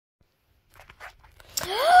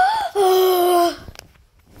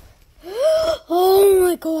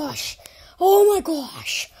gosh. Oh my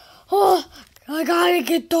gosh. Oh, I gotta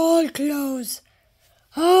get doll clothes.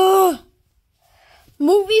 Oh.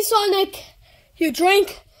 Movie Sonic, your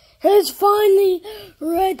drink is finally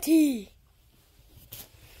ready.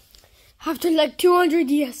 After like 200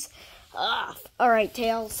 years. Alright,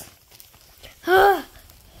 Tails. I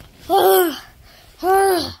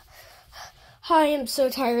am so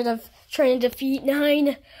tired of trying to defeat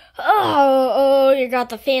 9. Oh, you got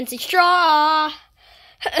the fancy straw.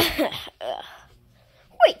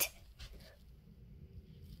 Wait.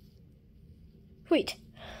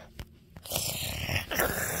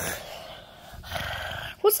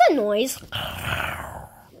 What's that noise?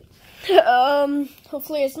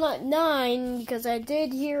 Hopefully it's not 9, because I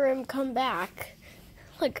did hear him come back.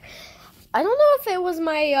 Like, I don't know if it was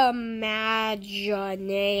my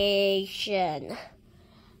imagination.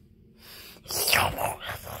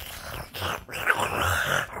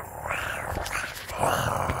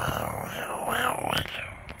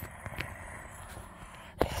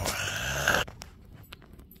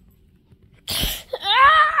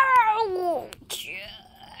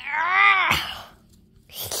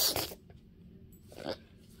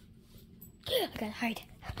 I gotta hide.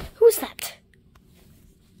 Who's that?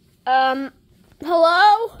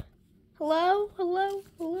 Hello? Hello?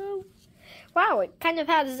 Wow, it kind of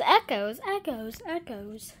has echoes.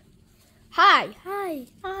 Hi.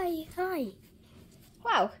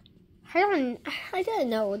 Wow, I didn't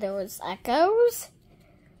know there was echoes.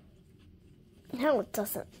 No, it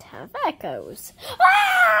doesn't have echoes.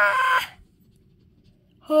 Ah!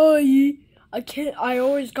 Hi, I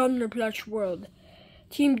always come to Plush World.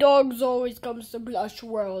 Team Dogs always comes to Plush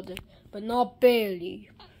World, but not Bailey.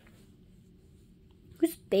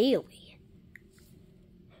 Who's Bailey?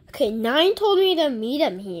 Okay, 9 told me to meet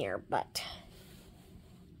him here, but...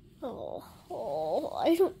 Oh,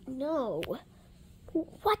 I don't know.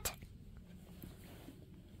 What?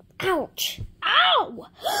 Ouch. Ow!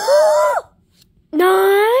 9? You're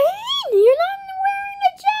not wearing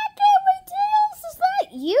a jacket, my Tails? Is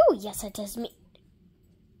that you? Yes, it is me.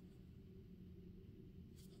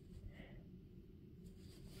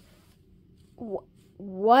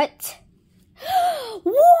 What?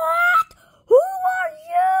 What? Who are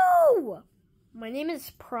you? My name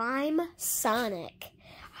is Prime Sonic.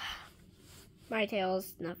 My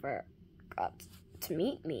Tails never got to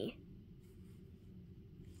meet me.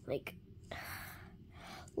 Like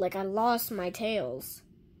I lost my Tails.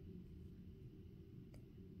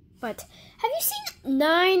 But have you seen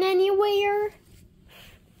 9 anywhere?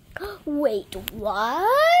 Wait,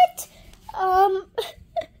 what?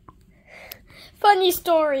 Funny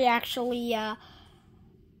story, actually.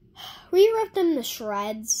 We ripped him to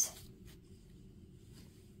shreds.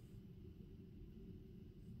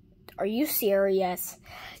 Are you serious?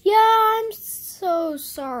 Yeah, I'm so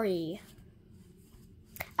sorry.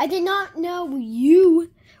 I did not know you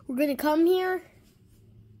were gonna come here.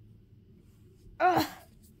 Got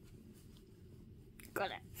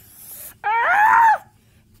it.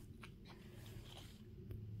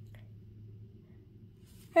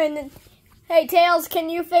 And then, hey, Tails, can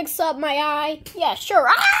you fix up my eye? Yeah, sure.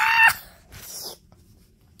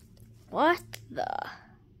 What the?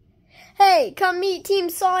 Hey, come meet Team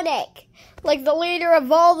Sonic. Like the leader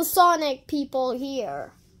of all the Sonic people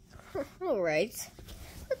here. Alright.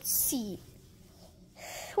 Let's see.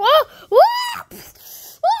 Whoa! Wow!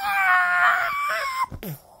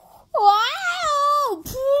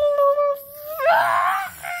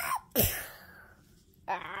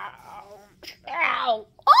 Ow!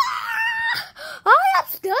 I am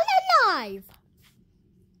still alive.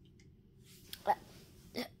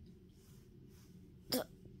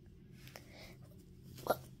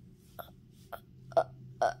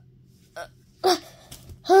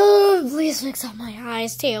 Please fix up my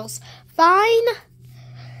eyes, Tails. Fine.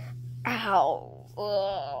 Ow.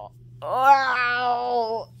 Ow.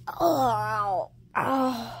 Ow.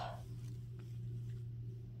 Ow.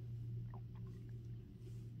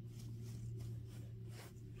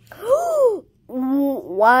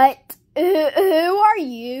 What? Who are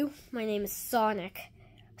you? My name is Sonic.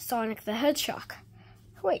 Sonic the Hedgehog.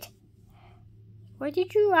 Wait. Why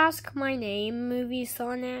did you ask my name, Movie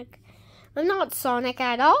Sonic? I'm not Sonic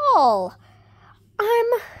at all.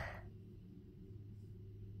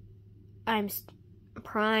 I'm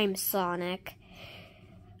Prime Sonic.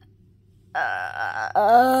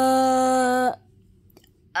 Why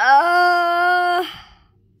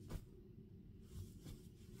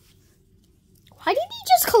did he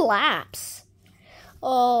just collapse?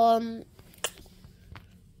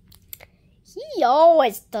 He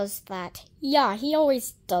always does that. Yeah, he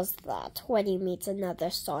always does that when he meets another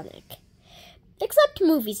Sonic. Except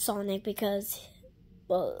Movie Sonic because,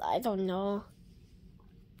 well, I don't know.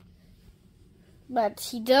 But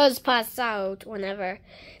he does pass out whenever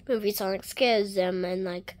Movie Sonic scares him and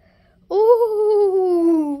like,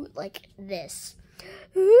 ooh, like this.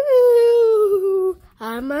 Ooh,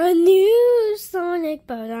 I'm a new Sonic,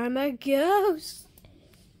 but I'm a ghost.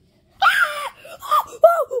 Ah! Oh,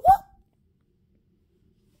 oh, oh.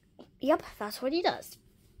 Yep, that's what he does.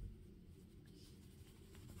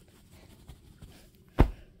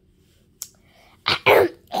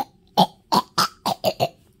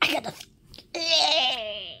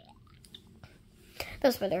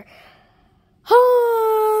 That's better.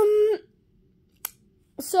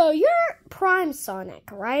 So you're Prime Sonic,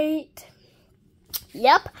 right?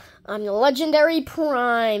 Yep, I'm the legendary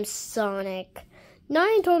Prime Sonic.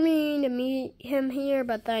 Nine told me to meet him here,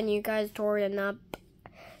 but then you guys tore him up.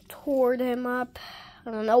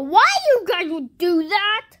 I don't know why you guys would do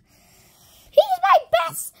that. He's my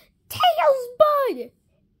best Tails bud.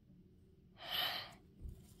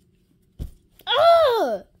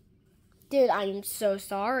 Ugh. Dude, I'm so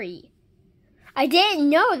sorry. I didn't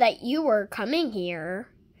know that you were coming here.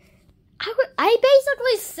 I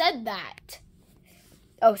basically said that.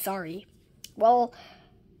 Oh, sorry. Well,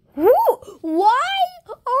 why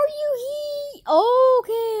are you here?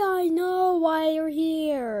 Okay, I know why you're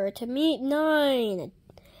here. To meet Nine.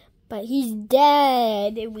 But he's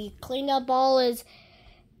dead. We cleaned up all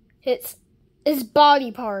his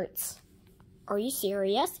body parts. Are you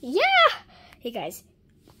serious? Yeah! Hey, guys.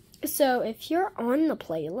 So, if you're on the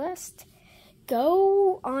playlist,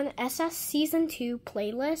 go on SS Season 2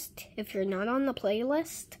 playlist if you're not on the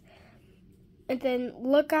playlist. And then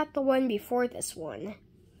look at the one before this one.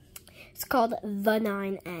 It's called The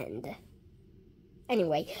Nine End.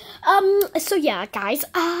 Anyway, so yeah, guys,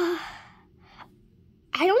 I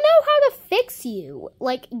don't know how to fix you.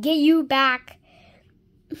 Like, get you back.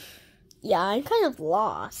 Yeah, I'm kind of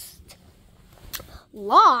lost.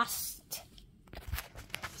 Lost?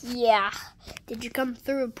 Yeah. Did you come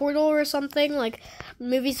through a portal or something like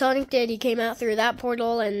Movie Sonic did? He came out through that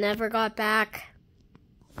portal and never got back.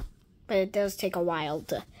 But it does take a while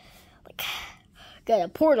to, like, get a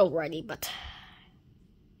portal ready, but...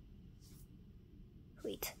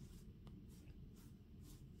 Wait.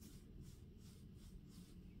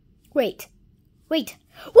 What?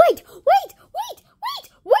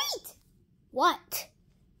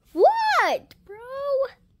 What, bro?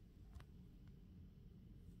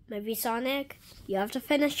 Movie Sonic, you have to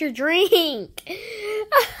finish your drink.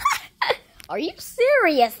 Are you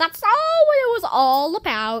serious? That's all it was all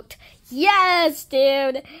about. Yes,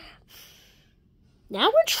 dude. Now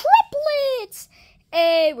we're triplets.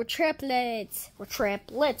 Hey, we're triplets. We're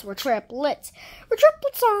triplets. We're triplets. We're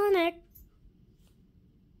triplet Sonic.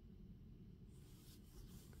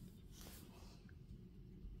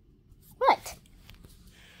 What?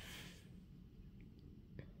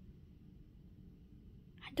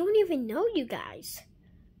 I don't even know you guys.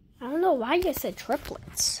 I don't know why you said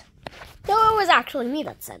triplets. No, it was actually me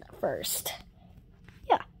that said it first.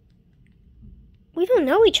 Yeah. We don't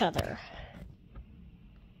know each other.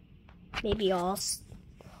 Maybe all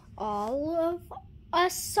of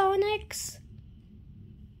us Sonics?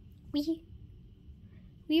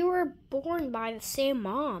 We were born by the same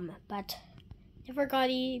mom, but never got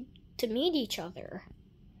to meet each other.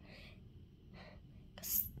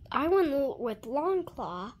 I went with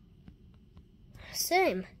Longclaw.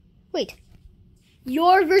 Same. Wait.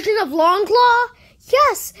 Your version of Longclaw?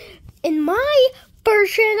 Yes! In my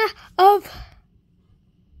version of...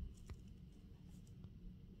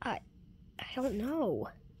 I don't know.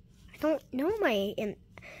 I don't know my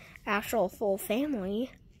actual full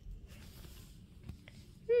family.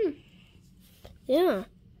 Yeah.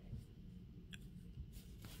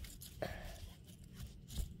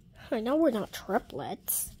 I know we're not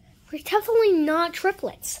triplets. We're definitely not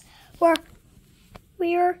triplets. We're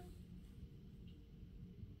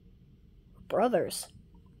brothers,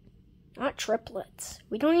 not triplets.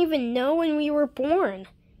 We don't even know when we were born.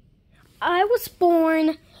 I was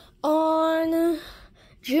born on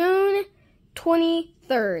June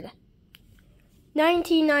 23rd,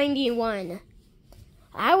 1991.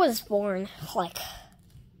 I was born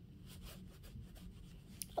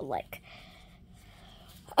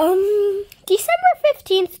December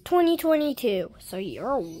 15th, 2022. So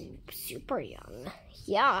you're super young.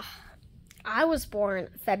 Yeah. I was born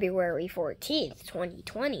February 14th,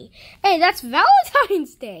 2020. Hey, that's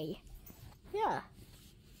Valentine's Day. Yeah.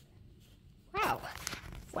 Wow.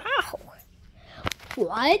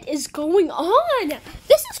 What is going on?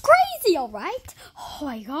 This is crazy, all right? Oh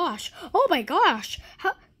my gosh.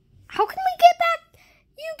 How can we get back?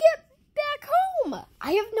 You get back home?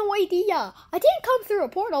 I have no idea. I didn't come through a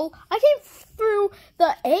portal. I came through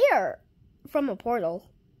the air from a portal.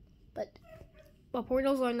 But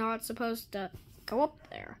portals are not supposed to go up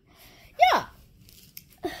there. Yeah.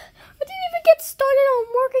 I didn't even get started on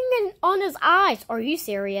working on his eyes. Are you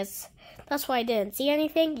serious? That's why I didn't see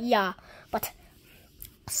anything? Yeah. But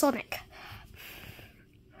Sonic.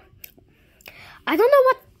 I don't know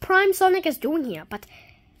what Prime Sonic is doing here, but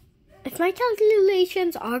if my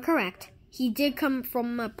calculations are correct, he did come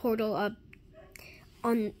from a portal up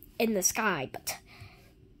in the sky,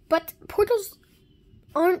 but portals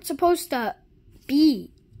aren't supposed to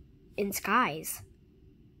be in skies.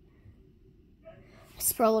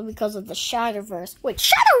 It's probably because of the Shadowverse. Wait,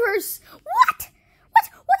 Shadowverse? What?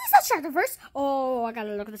 What is that Shadowverse? Oh, I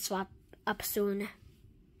gotta look this up soon.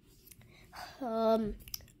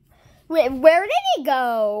 Wait, where did he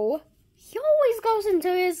go? He always goes into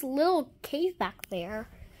his little cave back there.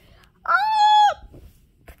 Oh!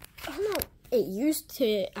 I don't know. It used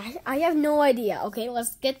to. I have no idea. Okay,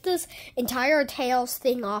 let's get this entire Tails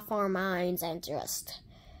thing off our minds and just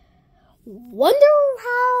wonder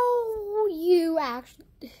how you actually.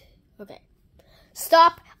 Okay.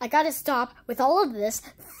 Stop. I gotta stop with all of this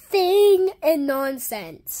thing and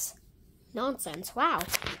nonsense. Nonsense. Wow.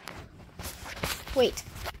 Wait.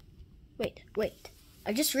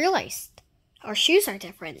 I just realized our shoes are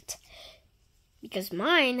different. Because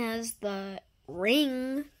mine has the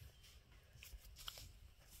ring.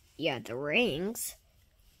 Yeah, the rings.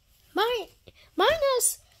 Mine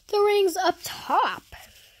has the rings up top.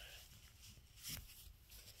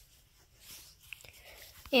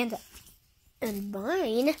 And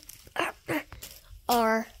mine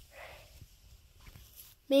are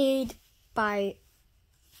made by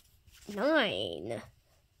 9.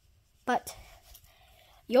 But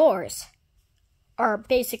yours are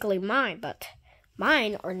basically mine, but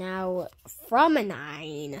mine are now from a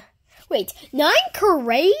 9. Wait, 9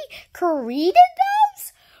 created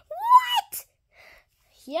those? What?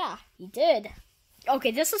 Yeah, he did. Okay,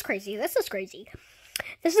 this is crazy.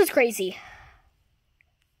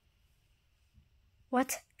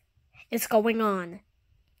 What is going on?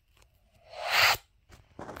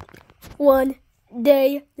 1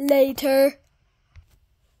 day later.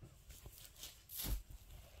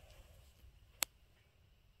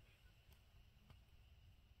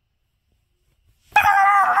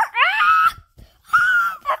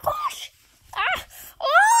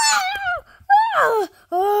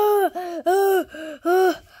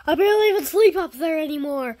 I barely even sleep up there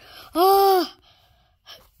anymore. Even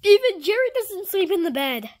Jerry doesn't sleep in the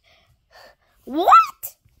bed.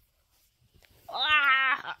 What?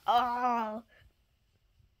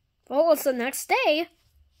 Well, it's the next day.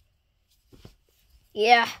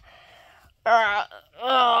 Yeah.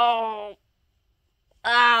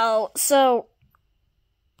 So,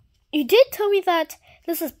 you did tell me that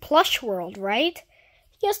this is Plush World, right?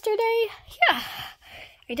 Yesterday? Yeah,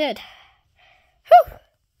 I did. Whew.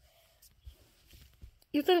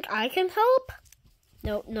 You think I can help?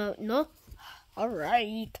 No. All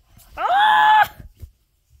right.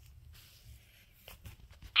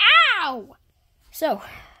 Ow! So,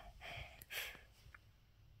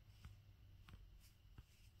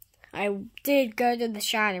 I did go to the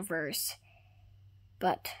Shadowverse,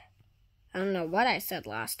 but I don't know what I said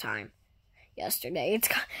last time. Yesterday. It's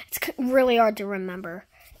really hard to remember.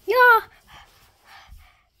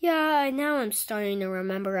 Yeah, now I'm starting to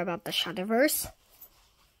remember about the Shadowverse.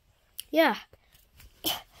 Yeah.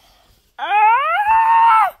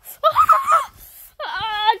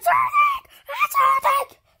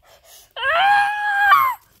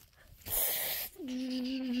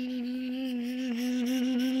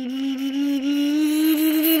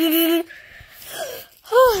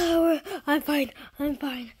 Sonic! I'm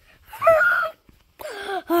fine.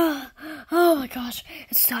 Oh my gosh,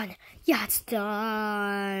 it's done. Yeah, it's done.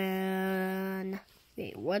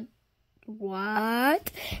 Wait, what?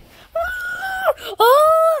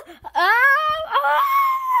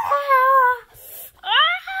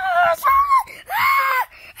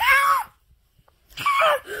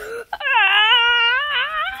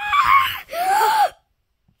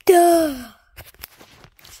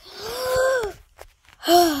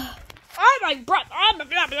 Oh my breath!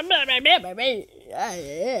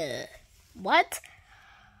 What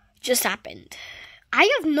just happened?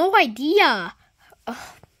 I have no idea.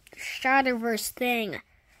 Shadowverse thing.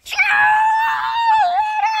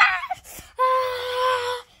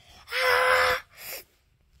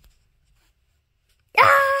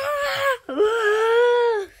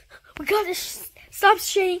 We gotta stop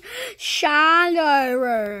saying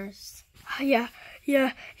Shadowverse. Yeah.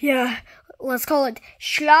 Let's call it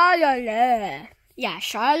Shadowverse. Yeah,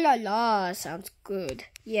 sha-la-la sounds good.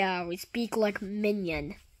 Yeah, we speak like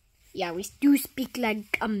minion. Yeah, we do speak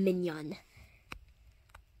like a minion.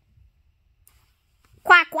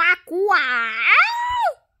 Quack, quack, quack!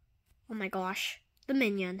 Oh my gosh, the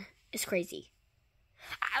minion is crazy.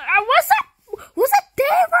 What's that? Was it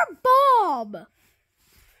Dave or Bob?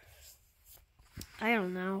 I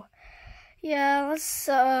don't know. Yeah, let's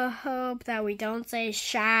hope that we don't say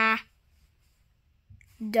sha.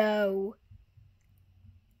 Do.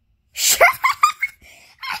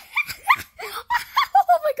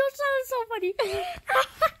 Oh my gosh, that was so funny.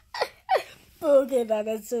 Okay, that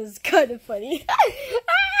is kind of funny.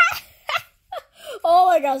 Oh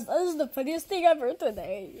my gosh, this is the funniest thing I've heard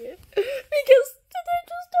today. Because today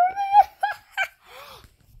just started.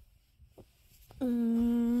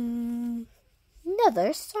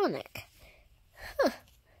 Another Sonic. Huh.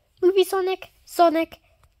 Movie Sonic,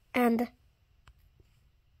 and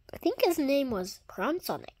I think his name was Prom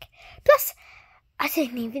Sonic. Plus, I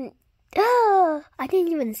didn't even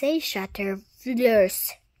say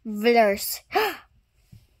Shatterverse.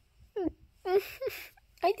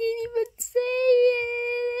 I didn't even say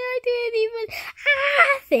it.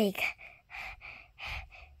 Think.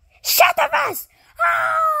 Shatterverse!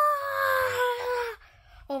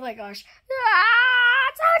 Oh my gosh.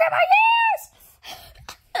 It's out of my ears!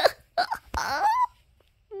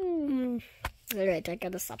 Alright, I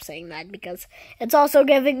gotta stop saying that because it's also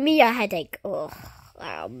giving me a headache. Oh,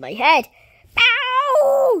 my head.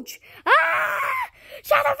 Ouch!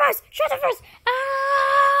 Shatterverse!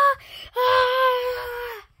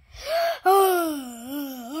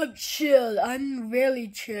 I'm chill. I'm really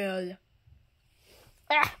chill.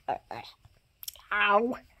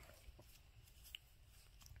 Ow.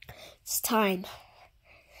 It's time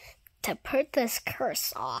to put this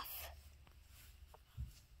curse off.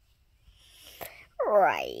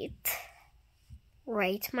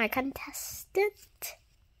 Right, my contestant?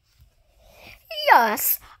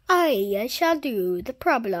 Yes, I shall do the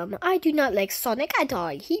problem. I do not like Sonic at all.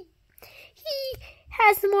 He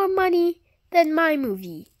has more money than my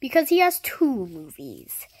movie because he has 2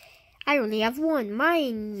 movies. I only have 1.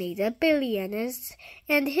 Mine made $1 billion,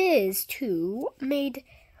 and his 2 made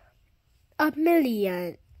 $1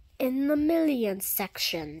 million in the million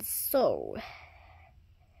section. So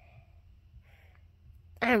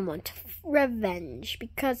I want revenge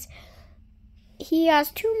because he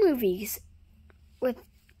has 2 movies with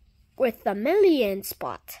 $1 million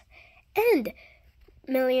spot, and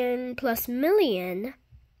million plus million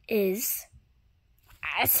is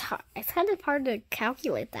it's kind of hard to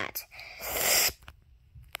calculate that.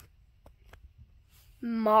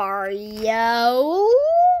 Mario.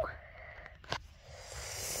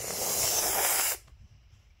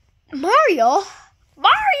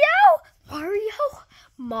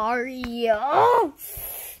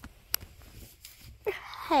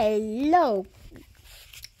 Hello,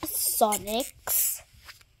 Sonics.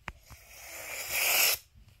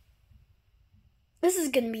 This is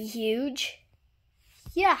gonna be huge.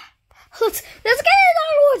 Yeah. Let's get in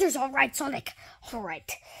our orders. All right, Sonic. All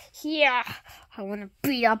right. Yeah. I want to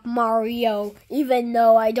beat up Mario, even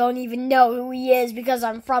though I don't even know who he is because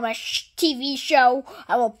I'm from a TV show.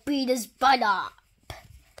 I will beat his butt up.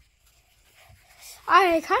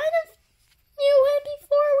 I kind of knew him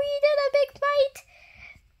before we did a big fight.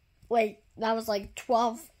 Wait, that was like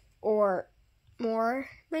 12 or more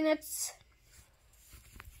minutes.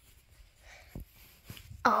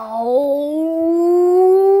 Oh,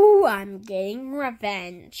 I'm getting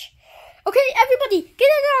revenge. Okay, everybody, get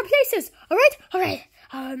in our places. All right.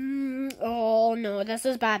 Oh no, this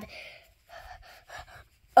is bad.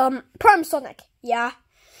 Prom Sonic, yeah.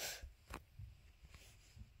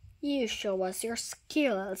 You show us your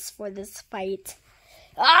skills for this fight.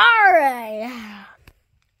 All right.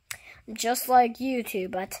 Just like you two,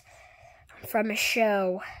 but I'm from a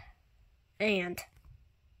show, and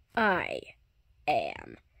I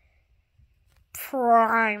am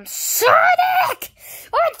Prime Sonic!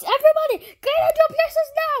 Alright, everybody, get into your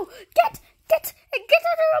places now! Get into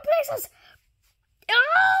your places!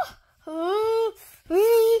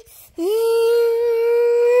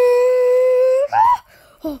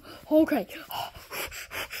 Oh, okay.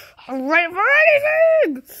 I'm ready for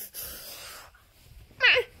anything!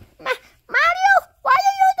 Mario, why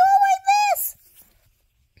are you doing this?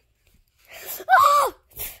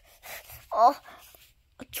 Oh,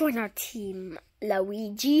 join our team,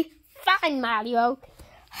 Luigi. Fine, Mario.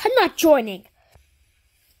 I'm not joining.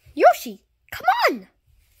 Yoshi, come on.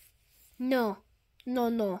 No.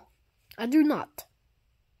 I do not.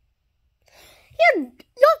 Your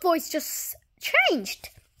voice just changed.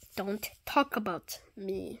 Don't talk about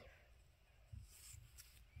me.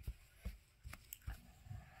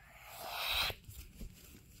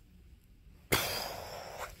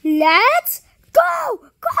 Let's go!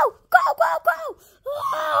 Go! Go! Go! Go!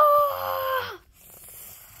 Ah!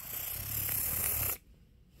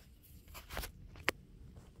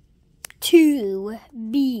 To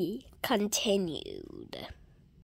be continued.